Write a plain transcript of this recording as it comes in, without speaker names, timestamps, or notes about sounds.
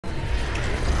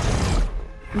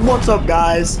What's up,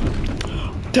 guys?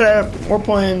 Today we're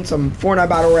playing some Fortnite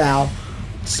Battle Royale.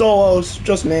 Solos,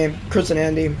 just me, Chris and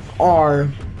Andy are,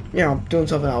 doing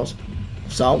something else.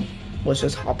 So, let's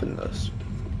just hop in this.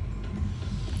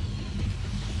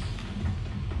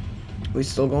 We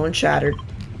still going shattered.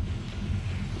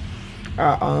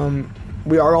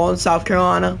 We are all in South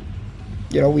Carolina.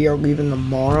 We are leaving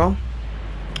tomorrow.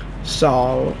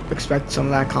 So, expect some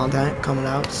of that content coming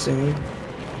out soon.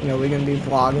 We're gonna be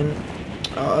vlogging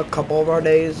a couple of our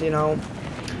days,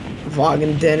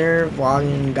 vlogging dinner,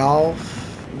 vlogging golf,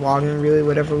 vlogging really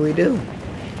whatever we do.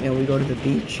 We go to the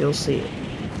beach, you'll see it.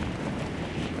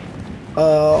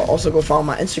 Also go follow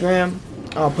my Instagram.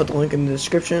 I'll put the link in the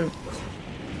description.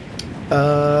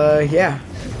 Yeah.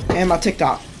 And my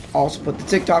TikTok. I'll also put the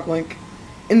TikTok link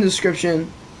in the description.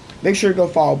 Make sure to go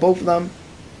follow both of them.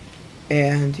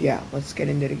 And yeah, let's get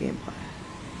into the gameplay.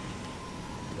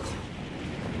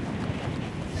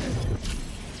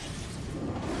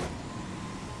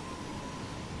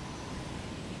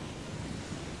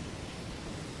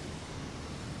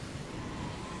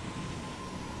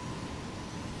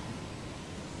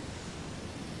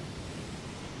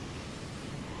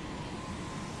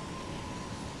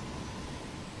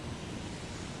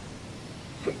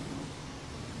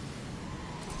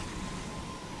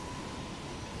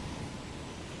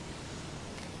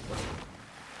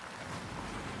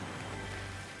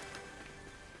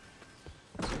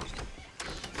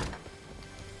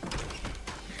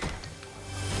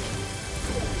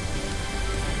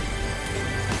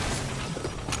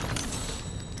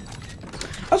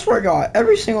 I swear to God,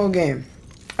 every single game,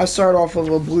 I start off with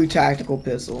a blue tactical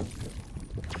pistol.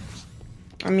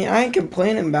 I mean, I ain't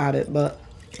complaining about it, but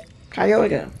can I get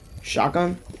like a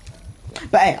shotgun?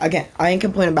 But hey, again, I ain't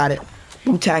complaining about it.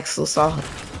 Blue tac still solid.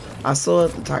 I still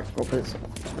have the tactical pistol.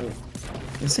 I mean,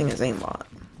 this thing is aimbot.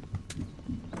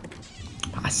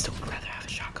 But I still would rather have a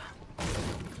shotgun.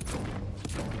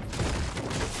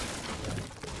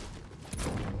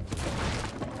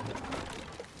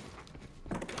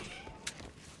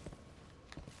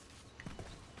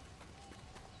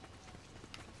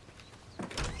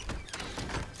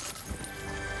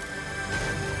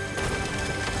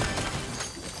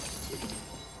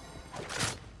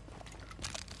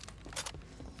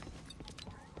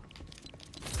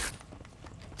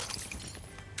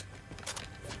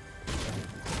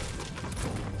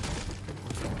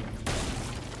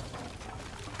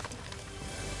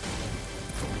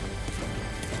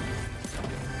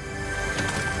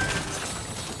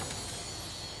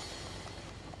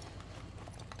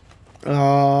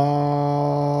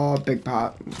 Oh, big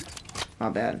pot. My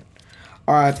bad.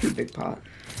 RIP, big pot.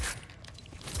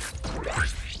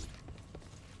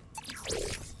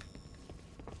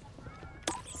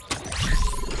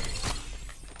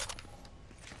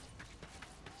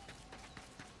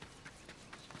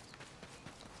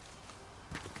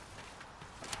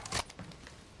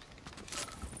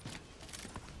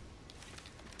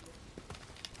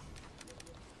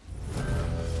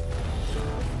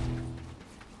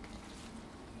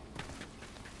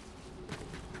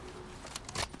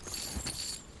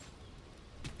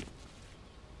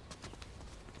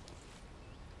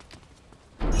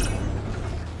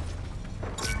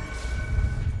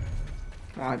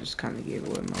 I just kind of gave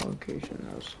away my location.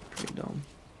 That was pretty dumb.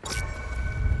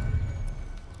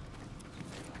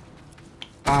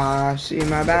 I see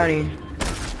my bounty.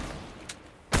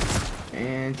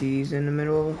 And he's in the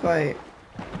middle of a fight.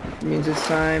 It means it's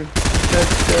time. The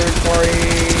third party.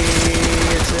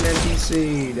 It's an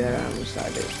NPC that I almost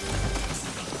died to.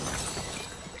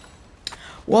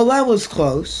 Well, that was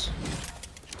close.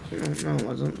 No, it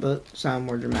wasn't, but sound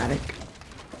more dramatic.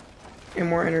 And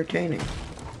more entertaining.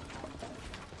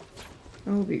 I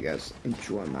hope you guys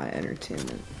enjoy my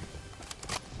entertainment.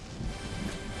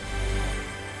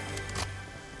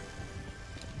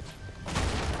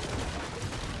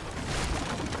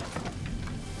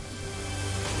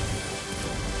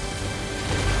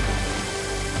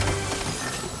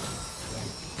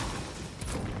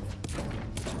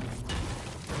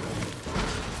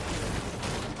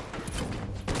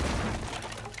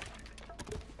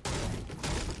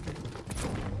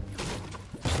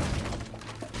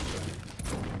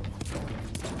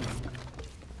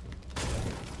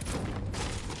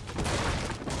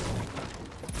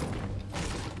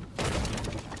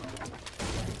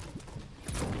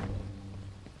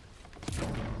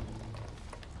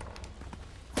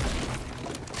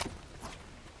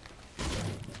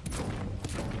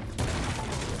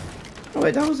 Oh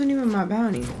wait, that wasn't even my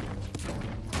bounty.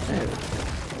 Hey.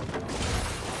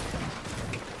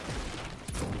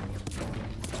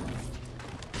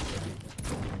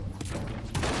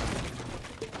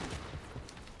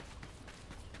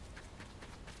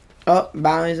 Oh,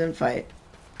 bounties and fight.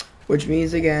 Which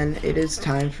means, again, it is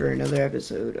time for another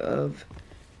episode of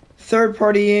Third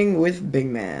Partying with Big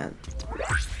Man.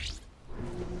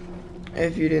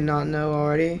 If you did not know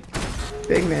already,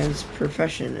 Big Man's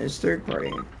profession is third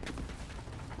partying.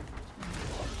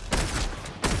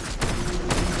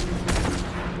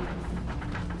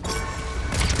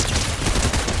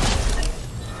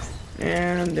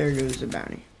 And there goes the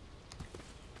bounty.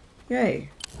 Yay.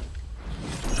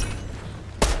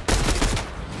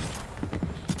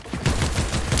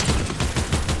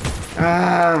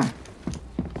 Ah!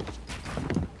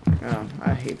 Oh,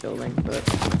 I hate building, but...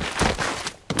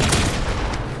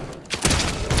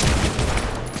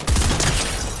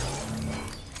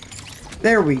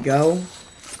 There we go.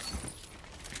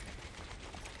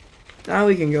 Now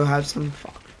we can go have some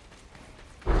fun.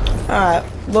 Alright,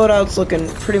 loadout's looking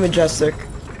pretty majestic.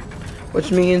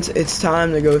 Which means it's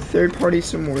time to go third party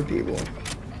some more people.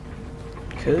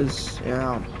 Because, you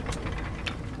know,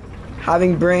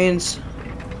 having brains,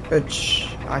 which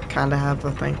I kind of have,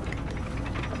 I think,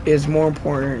 is more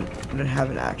important than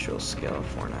having actual skill in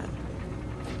Fortnite.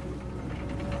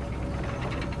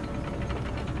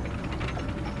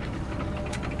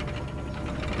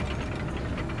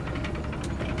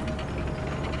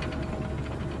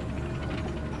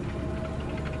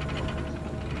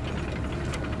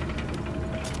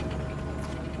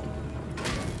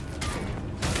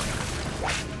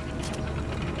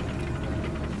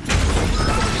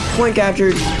 Point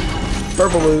captured.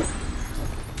 Purple loot.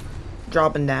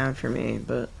 Dropping down for me,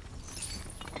 but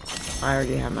I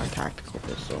already have my tactical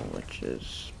pistol, which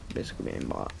is basically being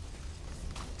bought.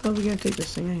 But we're gonna take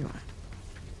this thing anyway.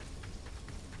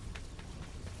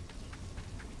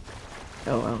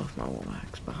 Oh, I left my wall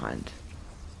axe behind.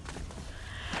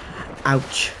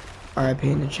 Ouch. RIP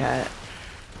in the chat.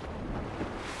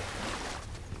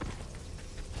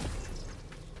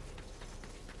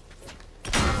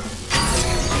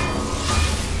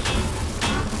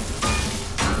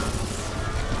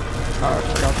 Oh, I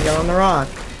forgot to get on the rock.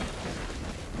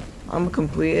 I'm a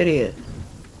complete idiot.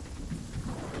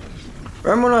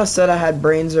 Remember when I said I had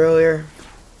brains earlier?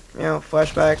 You know,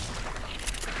 flashback?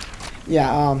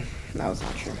 Yeah, that was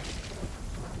not true.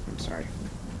 I'm sorry.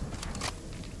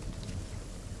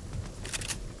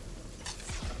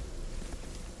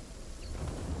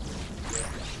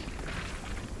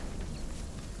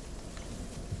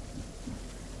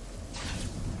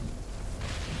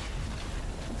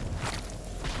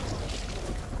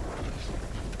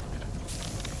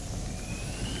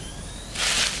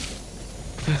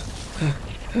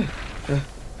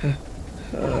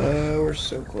 We're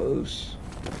so close.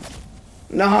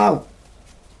 No!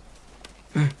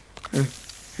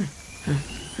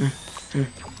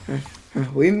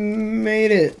 We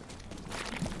made it.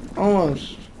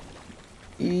 Almost.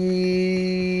 Yeah!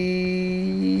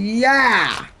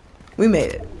 We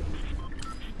made it.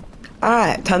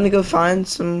 Alright, time to go find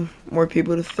some more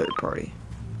people to third party.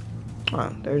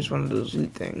 Oh, there's one of those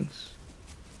loot things.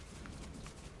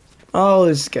 I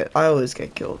always get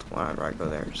killed whenever I go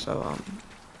there, so,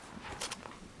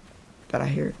 did I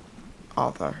hear it? Oh,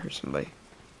 I thought I heard somebody.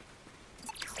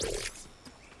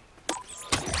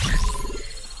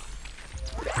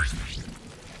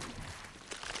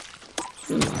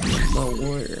 Low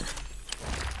warrior.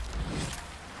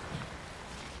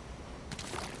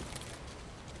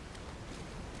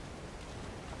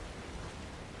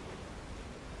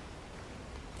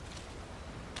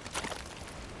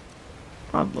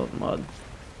 I love mud.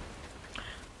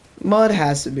 Mud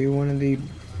has to be one of the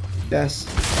best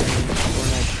things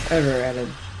Fortnite ever added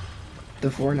to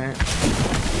Fortnite.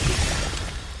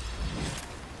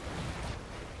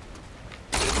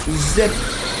 Zip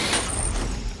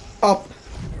up.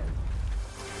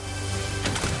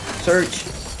 Search.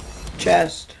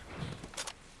 Chest.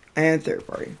 And third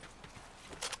party.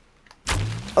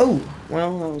 Oh,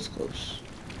 well, that was close.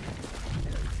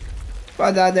 If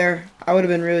I died there, I would have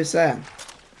been really sad.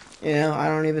 You know, I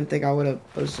don't even think I would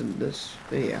have posted this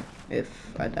video if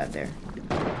I died there.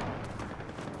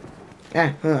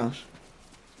 Yeah, who knows?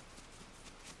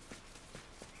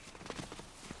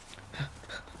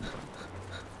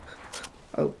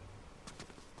 Oh.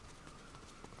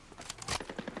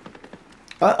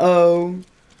 Uh-oh.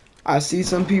 I see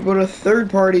some people to third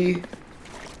party.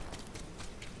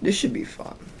 This should be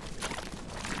fun.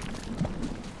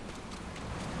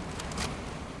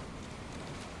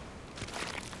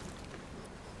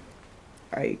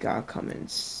 Alright, gotta come in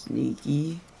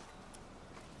sneaky.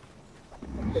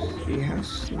 See how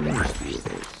sneaky it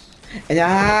is. And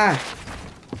alright,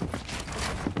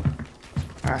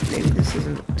 maybe this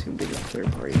isn't too big of a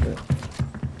third party, but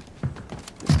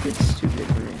this kid's too big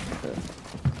for me. But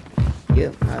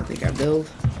Yep, I think I build.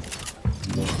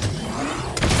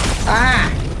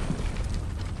 Ah!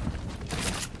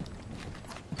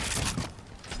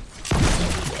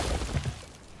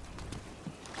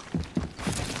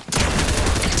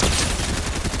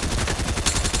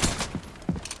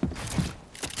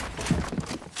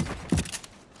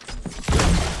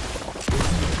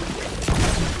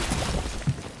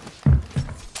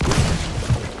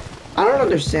 I don't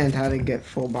understand how to get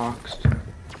full boxed.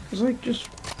 It's like just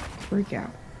freak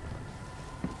out.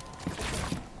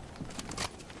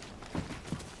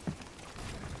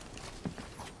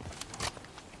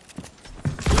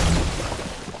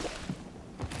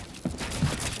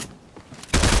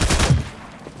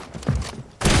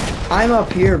 I'm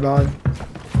up here, bud.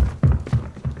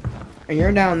 And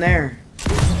you're down there.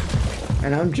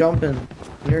 And I'm jumping.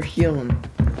 And you're healing.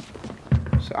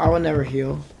 So I would never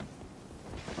heal.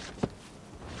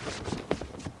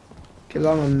 Because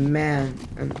I'm a man.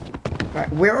 And right,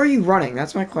 where are you running?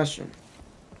 That's my question.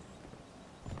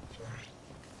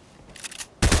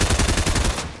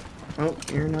 Oh,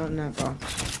 you're not in that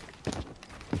box.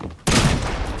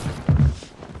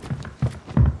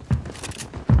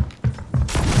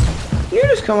 You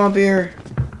just come up here.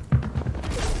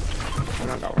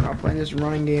 Oh, no, we're not playing this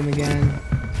running game again.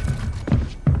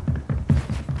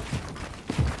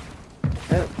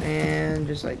 Oh, and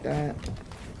just like that.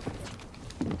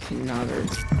 Another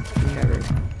take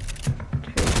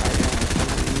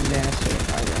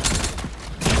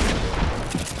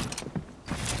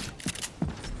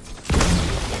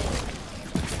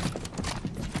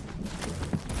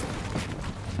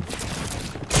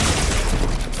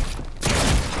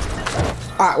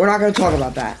Alright, we're not gonna talk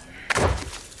about that.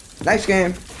 Next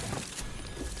game.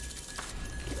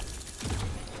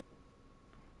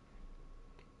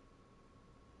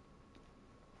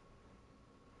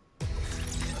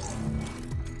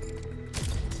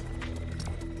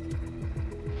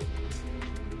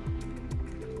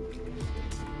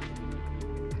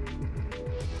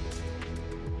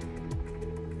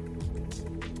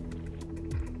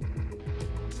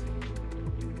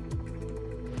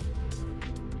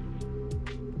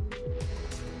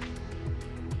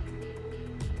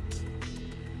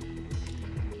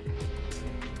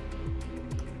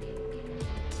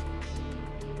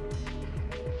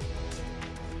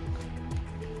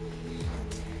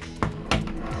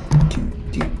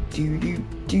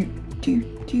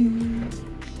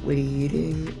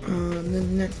 Waiting on the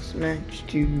next match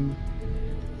to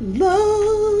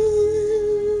love.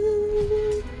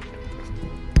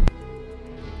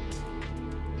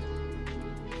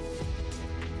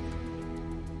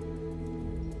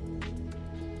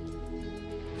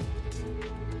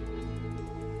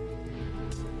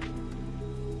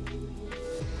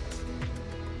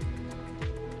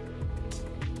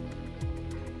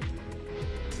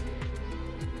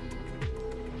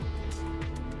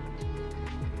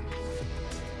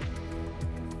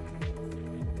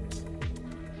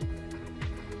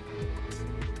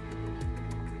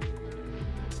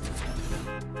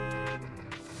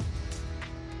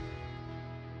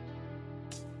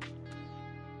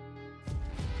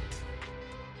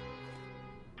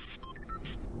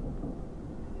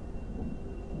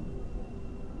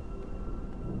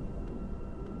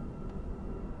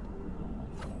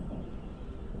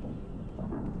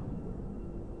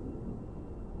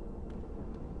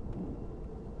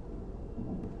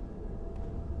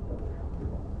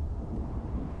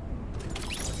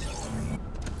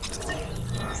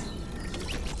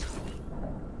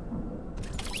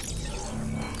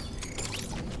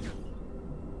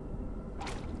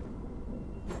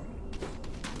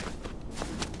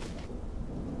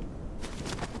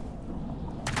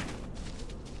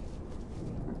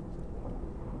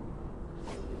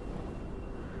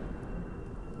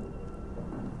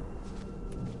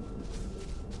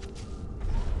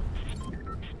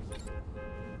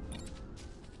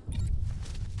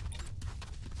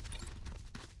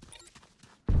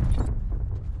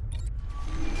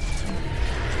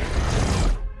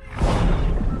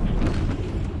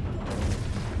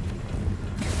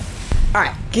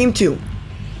 Alright, game 2.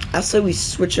 I say we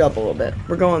switch it up a little bit.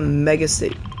 We're going Mega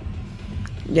City.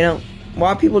 You know, a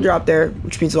lot of people drop there,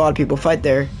 which means a lot of people fight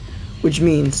there, which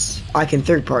means I can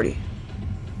third party.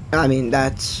 I mean,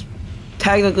 that's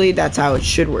technically that's how it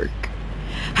should work.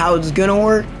 How it's gonna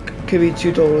work could be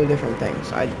two totally different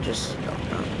things. I just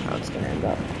don't know how it's gonna end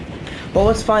up. But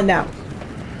let's find out.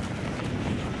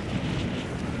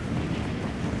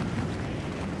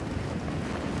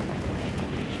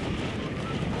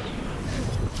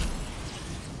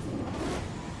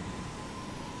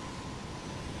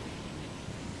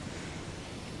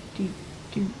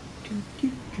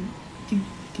 Watch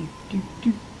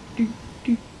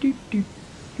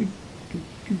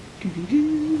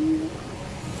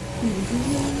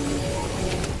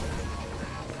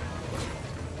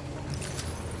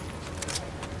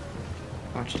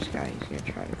this guy, he's gonna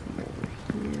try to come over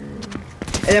here.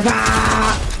 And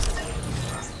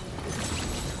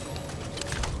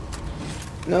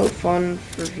no fun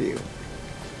for you.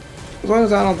 As long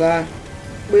as I don't die,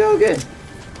 we all good.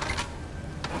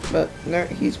 But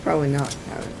he's probably not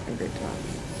having a good time.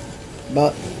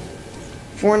 But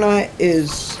Fortnite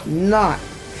is not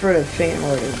for the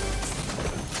faint-hearted.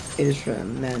 It is for the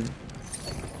men.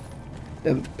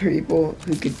 The people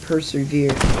who could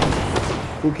persevere,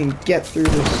 who can get through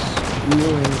this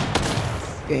grueling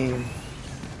game.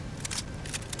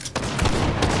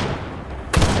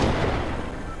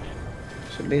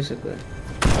 So basically,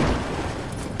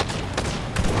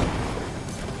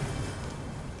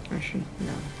 actually,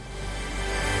 no.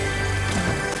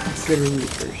 Good root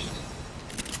first.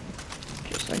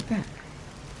 Just like that.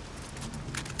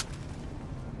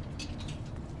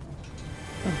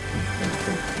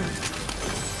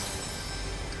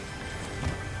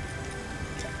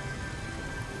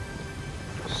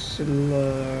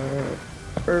 Slurp.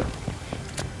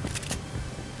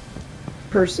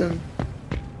 Person.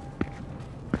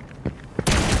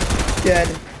 Dead.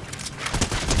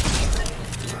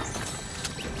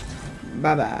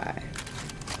 Bye-bye.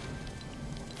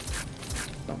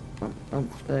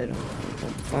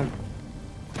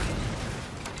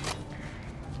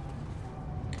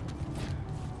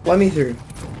 Let me through.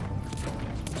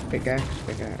 Big guy,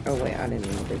 big guy. Oh wait, I didn't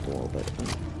even break the wall, but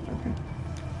okay.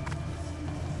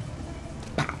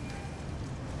 Pow.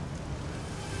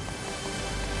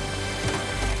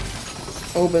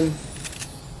 Open.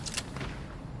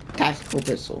 Tactical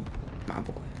pistol, my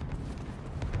boy.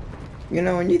 You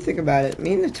know, when you think about it,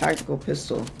 me and the tactical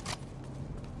pistol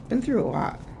been through a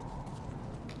lot.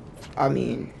 I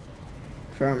mean,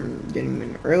 from getting him in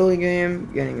an early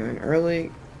game, getting him in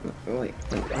early. Wait.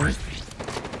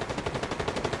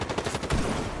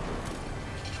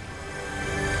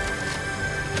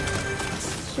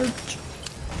 Search.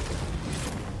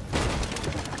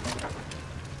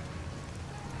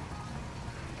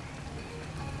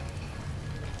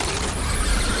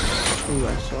 Ooh,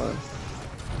 I saw a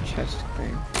chest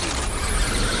thing.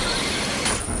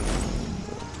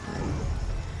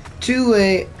 Too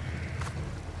late.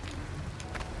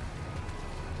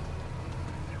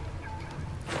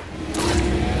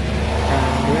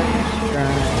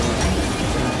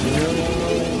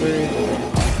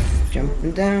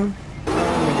 Jumping down,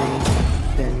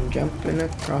 then jumping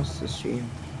across the stream.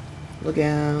 Look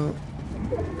out.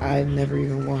 I've never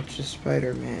even watched a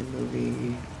Spider-Man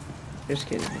movie. Just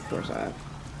kidding, of course I have.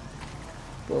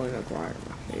 Bully McGuire,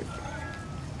 my favorite.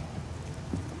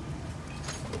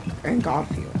 And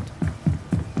Garfield.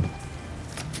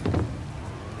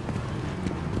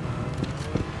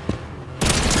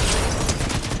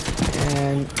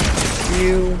 And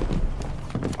you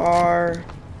are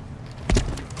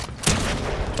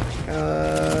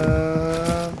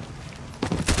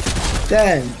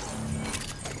dead.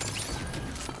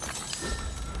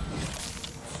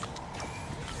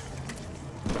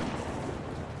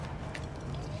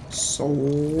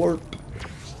 Slurp.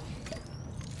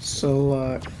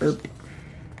 Slurp.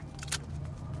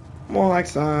 More like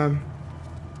some.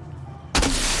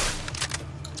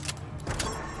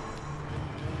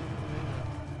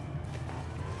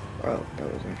 Oh, that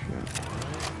was actually not.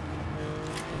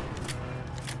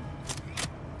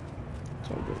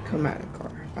 So good. Come out of the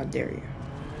car. I dare you.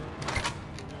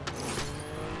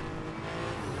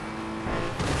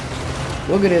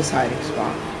 Look at his hiding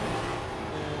spot.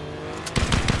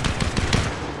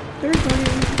 There's money.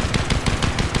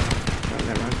 Oh,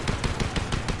 never mind.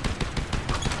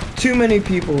 Too many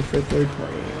people for third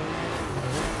party.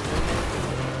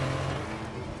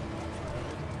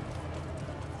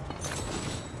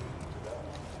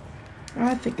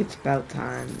 I think it's about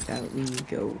time that we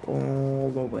go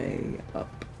all the way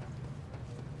up.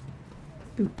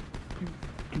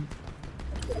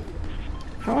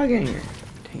 How do I get here?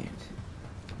 Dang it.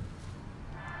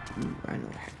 Ooh, I know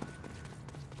how.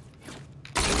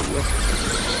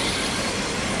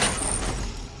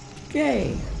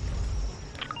 Yay!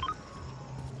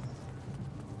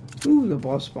 Ooh, the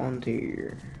boss spawned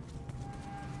here.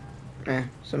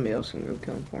 Somebody else can go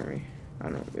kill him for me. I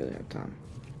don't really have time.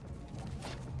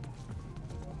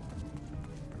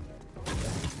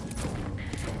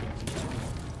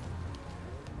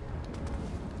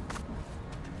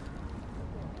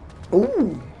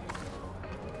 Ooh!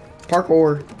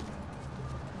 Parkour.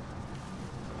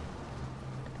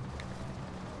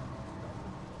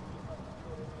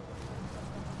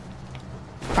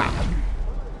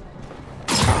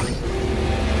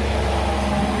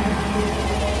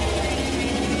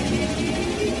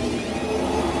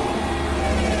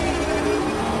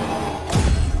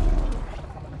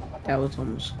 That was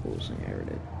almost the coolest thing I ever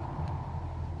did.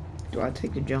 Do I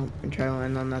take the jump and try to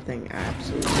land on that thing?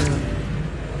 Absolutely not.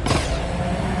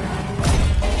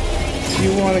 If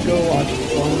you want to go watch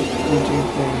fun YouTube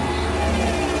things,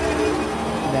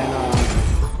 then,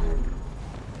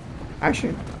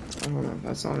 actually, I don't know.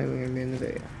 That's not even going to be in the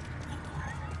video.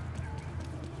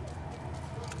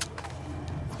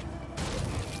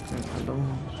 I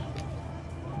don't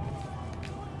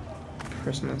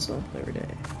press myself every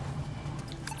day.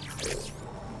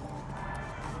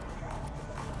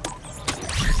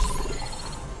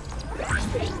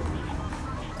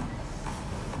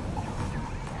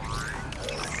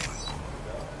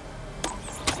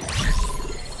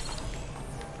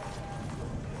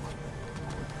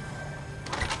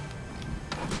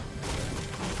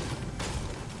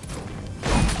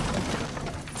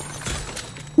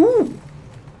 Woo!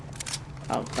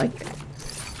 I like it.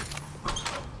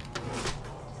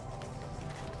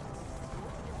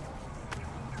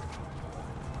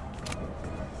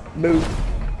 Boo.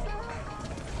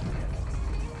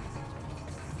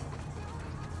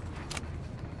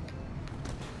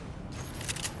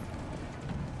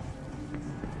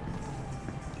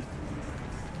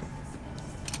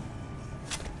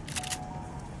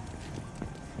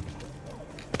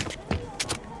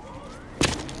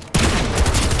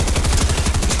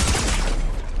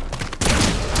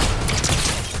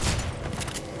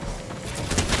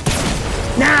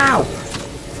 Now!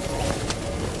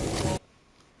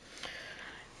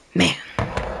 Man,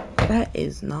 that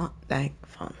is not that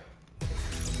fun.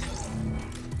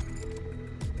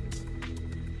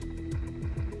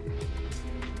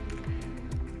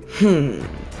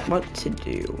 What to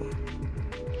do?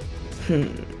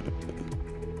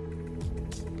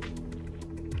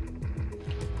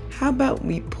 How about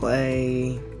we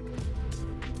play...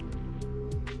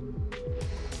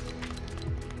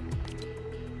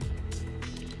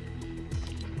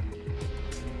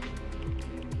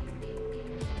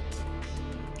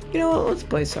 You know what, let's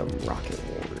play some Rocket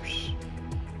Wars.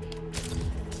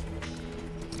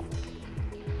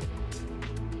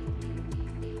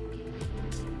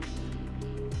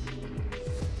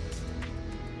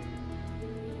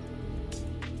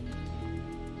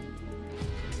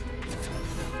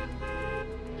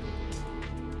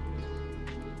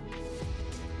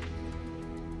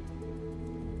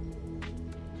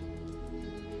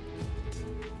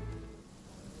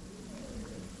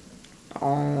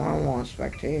 Oh, I want to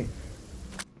spectate.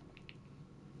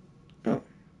 Oh.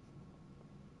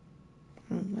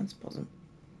 Oh, that's pleasant.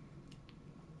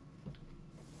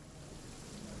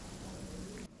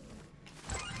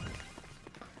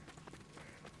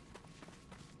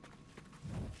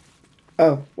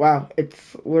 Oh, wow.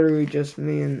 It's literally just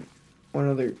me and one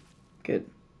other kid.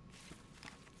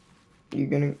 You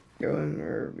gonna go in, or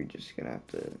are we just gonna have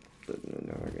to do it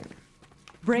over again?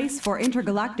 Brace for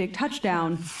intergalactic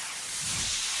touchdown.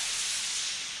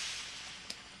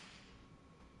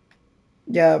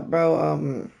 Yeah,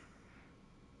 bro,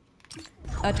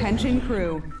 Attention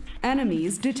crew.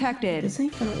 Enemies detected. this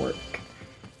ain't gonna work.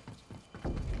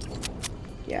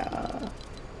 Yeah.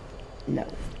 No.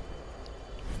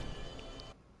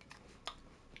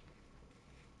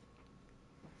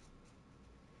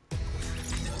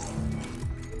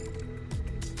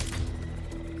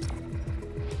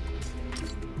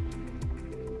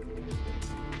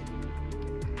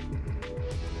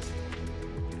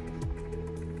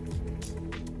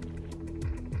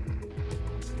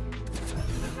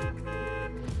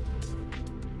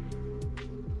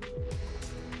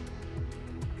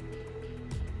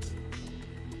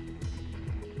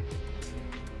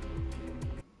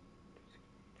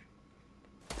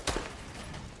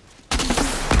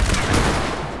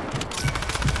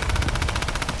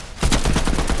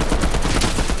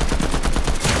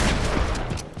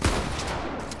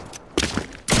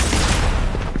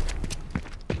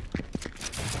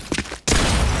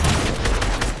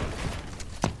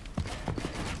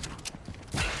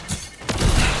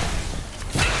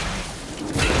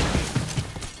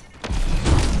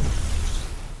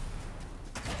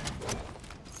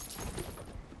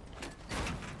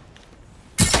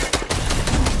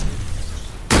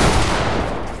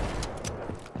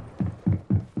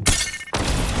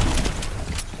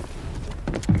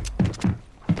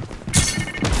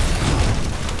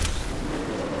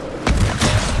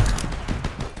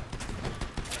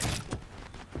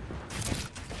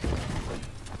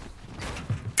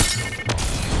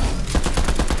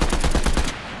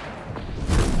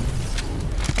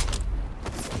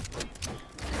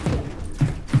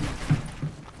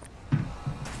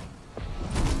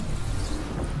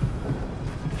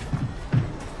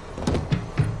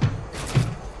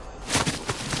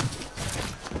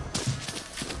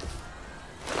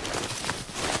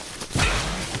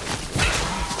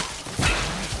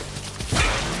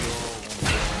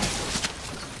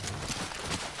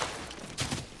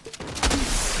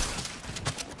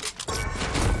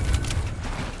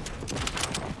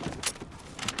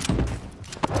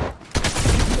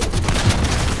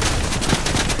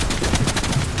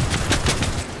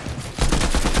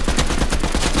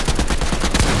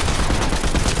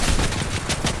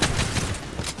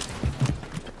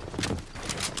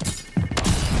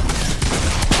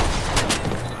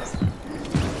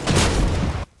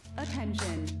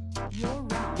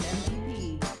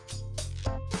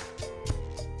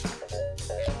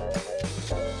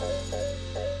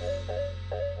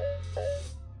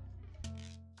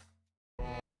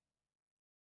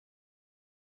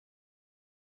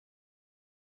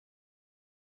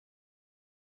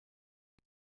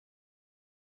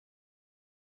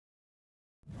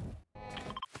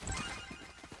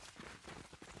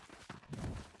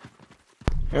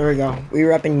 There we go. We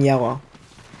repping yellow.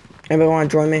 Anybody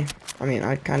want to join me? I mean,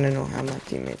 I kind of don't have my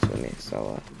teammates with me,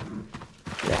 so,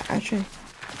 yeah, actually.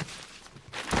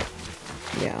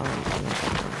 Yeah,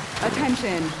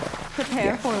 Attention.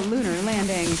 Prepare for lunar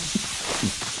landing.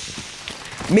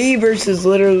 Me versus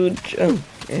literally... Oh,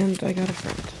 and I got a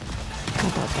friend. How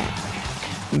about that?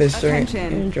 Mr.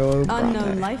 Attention. Angelo Unknown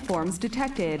Bronte. life forms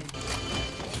detected.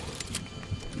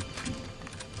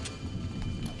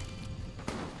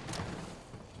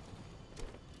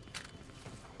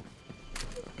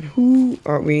 Who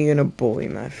are we gonna bully,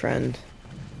 my friend?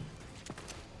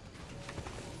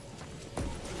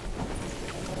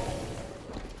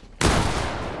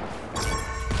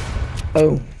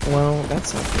 Oh, well,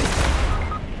 that's not good.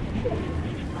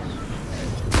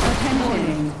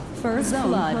 Attention. First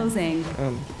zone closing.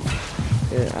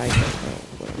 Yeah, I don't know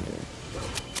what I'm doing.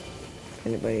 If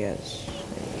anybody has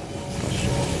any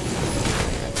questions.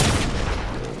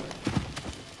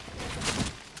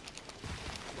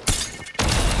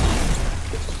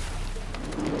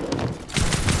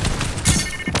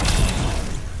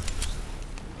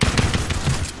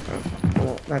 Oh,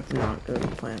 well, that's not good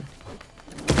plan.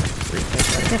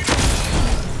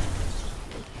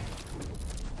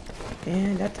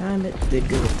 And that time it did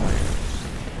go with plan.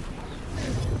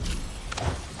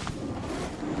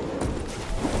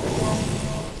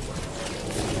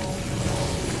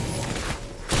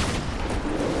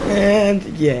 And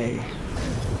yay.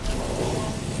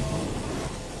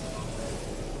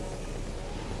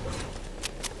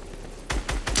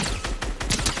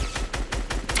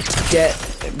 Get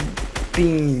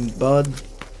beamed, bud.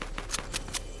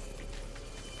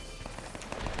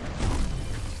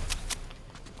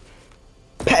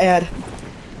 Pad.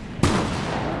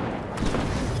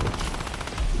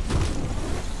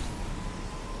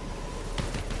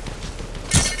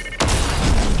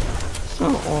 It's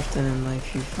not often in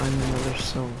life you find another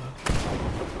solo.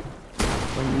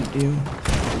 When you do,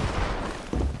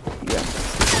 you have to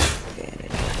take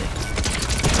advantage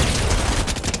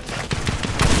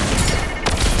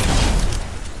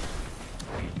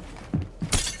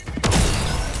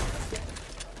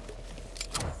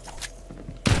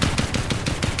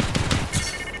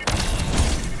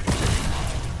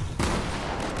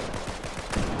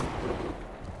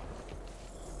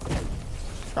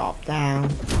Drop down.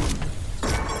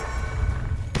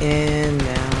 And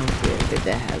now give it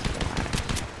the Hezbollah.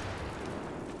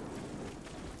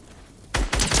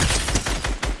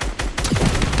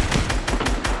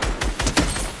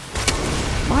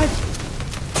 What?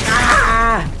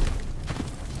 Ah!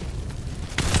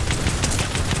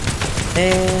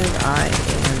 And I am.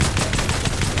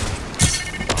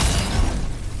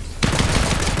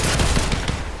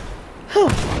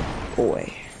 Oh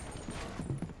boy.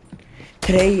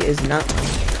 Today is not.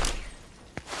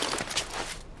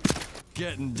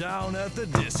 Getting down at the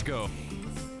disco.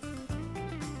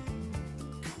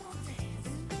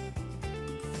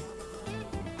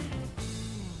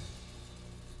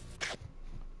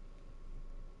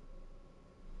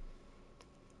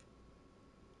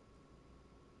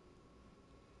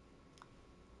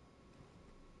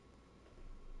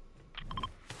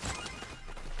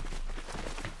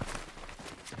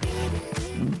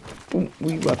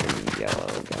 We weapon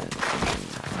yellow, guys.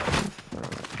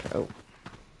 Oh.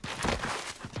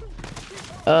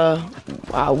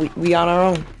 Wow, we on our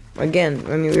own. Again,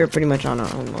 I mean, we were pretty much on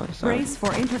our own last time. Brace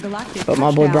for intergalactic But my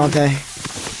boy touchdown. Bronte,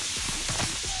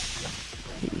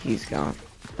 he's gone.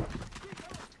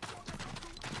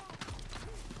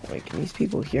 Wait, can these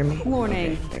people hear me?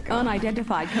 Warning. Okay, they're gone.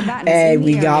 Unidentified combatants Hey, in the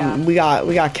we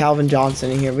area. got Calvin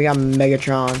Johnson in here. We got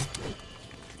Megatron.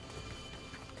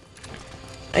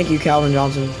 Thank you, Calvin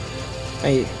Johnson.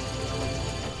 Thank you.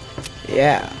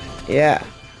 Yeah, yeah.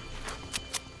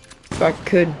 If I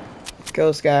could kill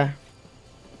this guy,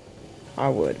 I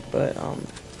would, but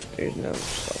there's no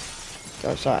stuff.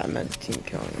 Oh, sorry, I meant team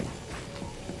killing.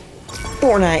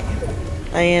 Fortnite,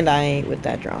 and I ain't with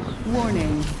that drama.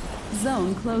 Warning.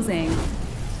 Zone closing.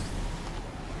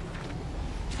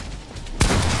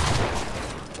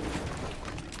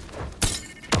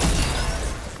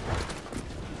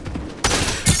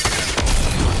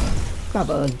 Bye,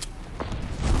 bud.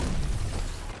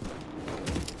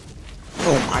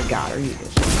 Oh my God, are you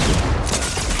just?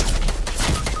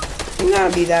 You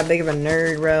gotta be that big of a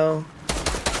nerd, bro.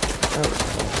 Oh.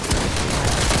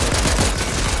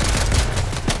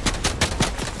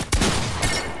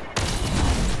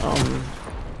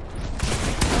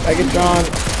 Megatron,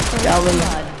 Calvin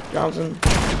Johnson,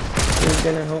 who's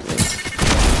gonna help me?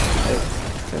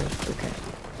 Okay.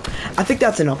 I think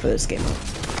that's enough for this game.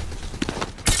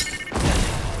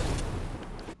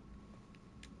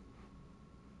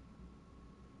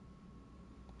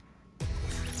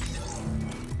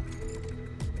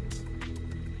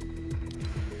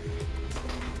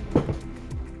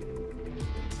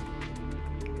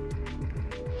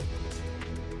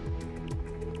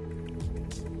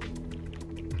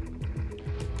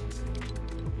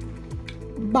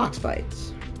 box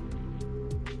fights.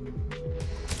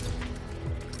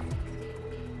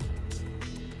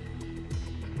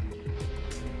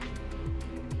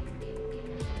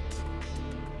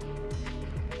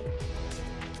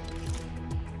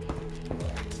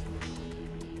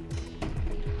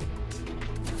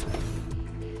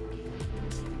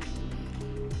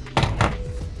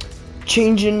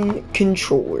 Changing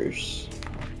controllers.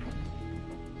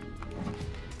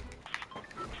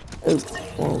 Oh,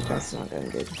 whoa, that's not gonna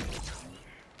good.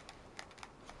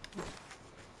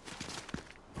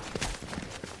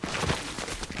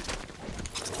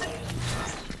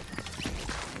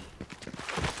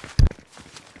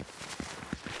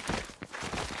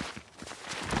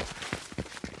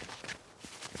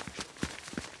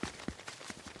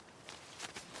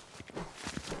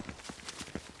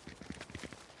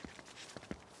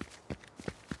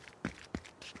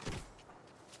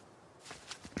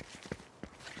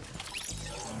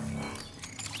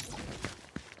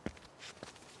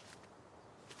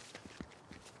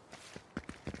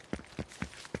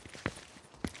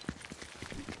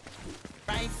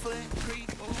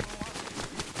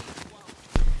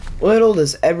 Little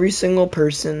does every single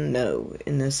person know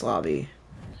in this lobby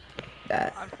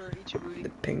that the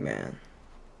pink man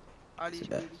is the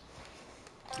best.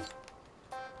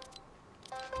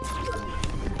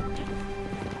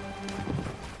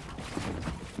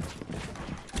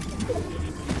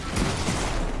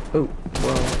 Oh,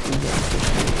 well,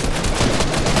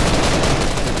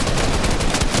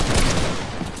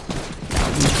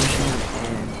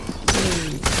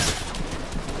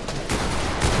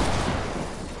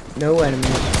 no enemies.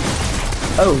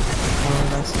 Oh,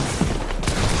 that's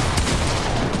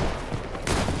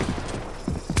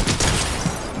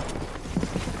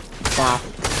wow.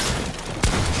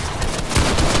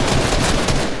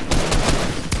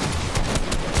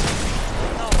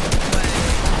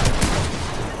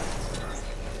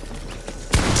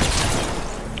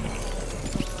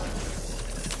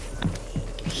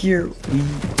 Here we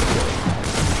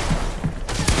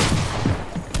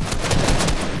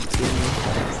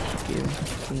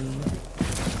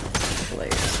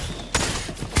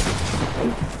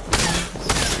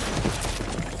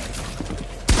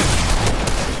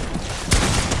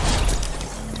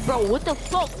Bro, what the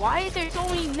fuck? Why is there so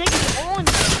many niggas on?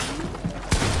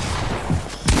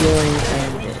 healing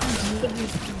and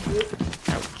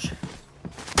ouch.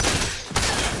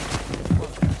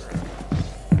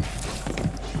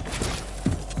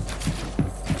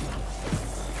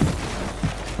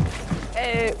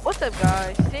 Hey, what's up,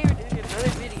 guys? Today we're doing another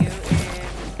video,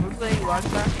 and we're playing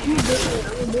Rockstar.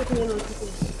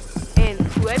 And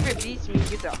whoever beats me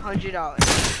gets $100.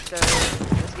 So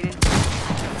let's get into it.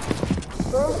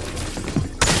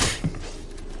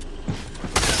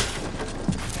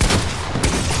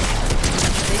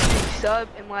 Make sure you sub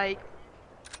and like.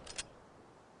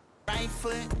 Right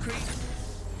foot creep.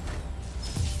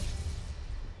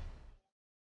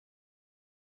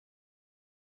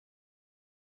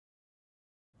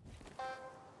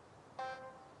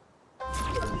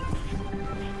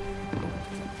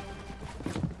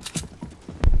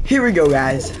 Here we go,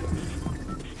 guys.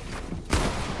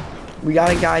 We got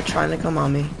a guy trying to come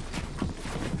on me.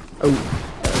 Oh.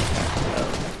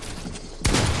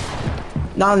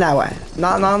 Not in that way.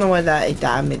 Not in the way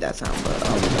that made that sound, but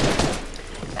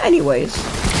anyways,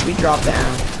 we drop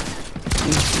down.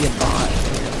 We see a bot.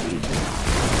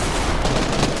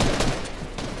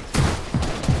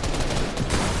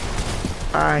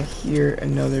 I hear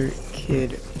another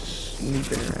kid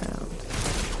snooping around.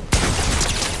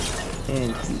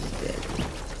 And he's dead.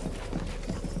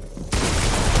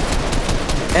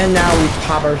 And now we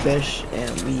pop our fish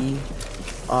and we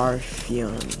are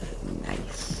feeling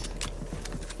nice.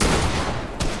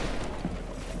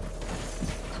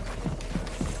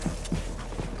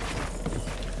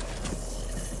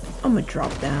 I'm gonna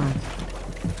drop down.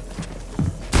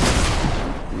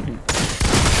 I'm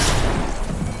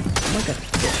like a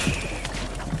fish.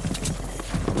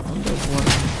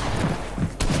 Underwater.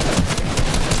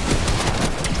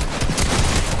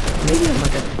 Maybe I'm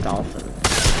like a dolphin.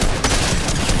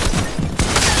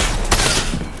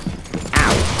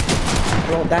 Ow.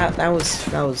 Well, that was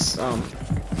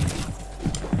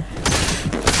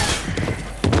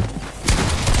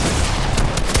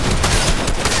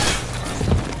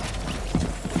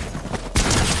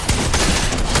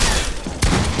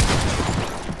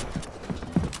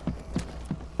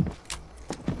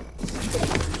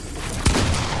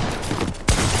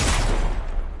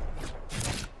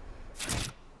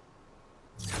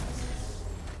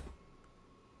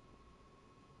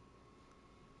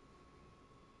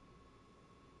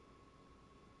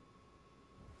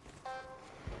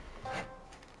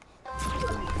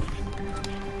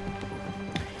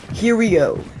here we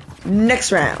go.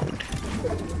 Next round.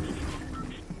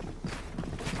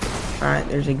 Alright,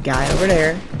 there's a guy over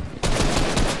there.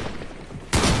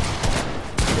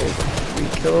 There's a free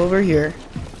kill over here.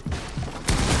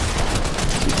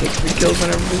 We take 3 kills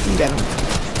whenever we can get them.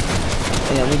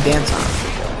 And then we dance on.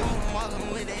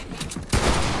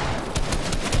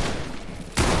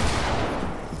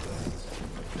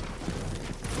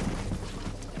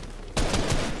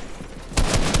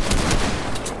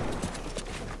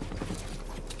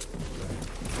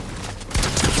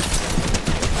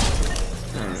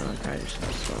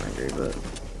 But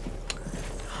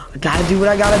I gotta do what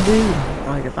I gotta do.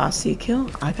 Like, if I see a kill,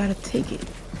 I gotta take it.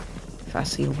 If I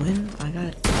see a win, I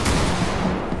gotta take it.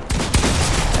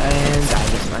 And I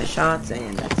get my shots,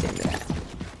 and that's the end of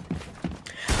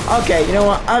that. Okay, you know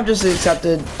what? I've just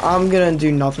accepted. I'm gonna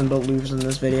do nothing but lose in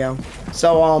this video.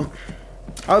 So,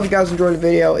 I hope you guys enjoyed the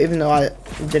video, even though I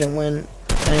didn't win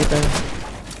anything.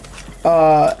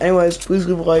 Anyways, please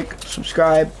leave a like,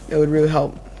 subscribe. It would really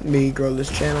help me grow this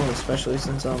channel, especially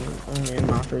since I'm only in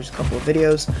my first couple of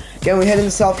videos. Again, we head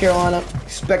into South Carolina.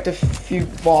 Expect a few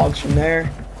vlogs from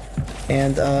there.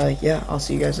 And yeah, I'll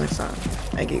see you guys next time.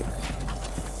 Thank you.